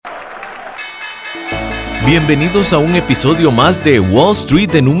Bienvenidos a un episodio más de Wall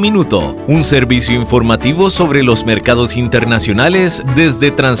Street en un minuto, un servicio informativo sobre los mercados internacionales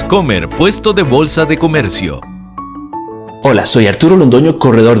desde Transcomer, puesto de bolsa de comercio. Hola, soy Arturo Londoño,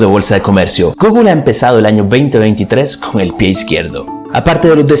 corredor de bolsa de comercio. Google ha empezado el año 2023 con el pie izquierdo. Aparte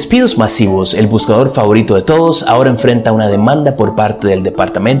de los despidos masivos, el buscador favorito de todos ahora enfrenta una demanda por parte del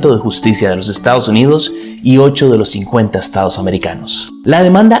Departamento de Justicia de los Estados Unidos y 8 de los 50 estados americanos. La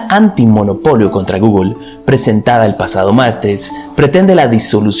demanda antimonopolio contra Google, presentada el pasado martes, pretende la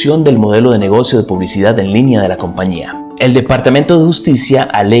disolución del modelo de negocio de publicidad en línea de la compañía. El Departamento de Justicia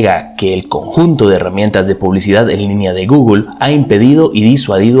alega que el conjunto de herramientas de publicidad en línea de Google ha impedido y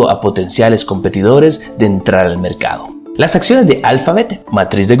disuadido a potenciales competidores de entrar al mercado. Las acciones de Alphabet,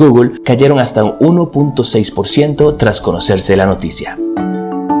 matriz de Google, cayeron hasta un 1.6% tras conocerse la noticia.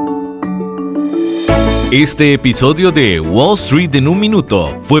 Este episodio de Wall Street en un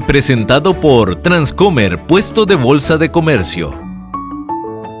minuto fue presentado por Transcomer, puesto de bolsa de comercio.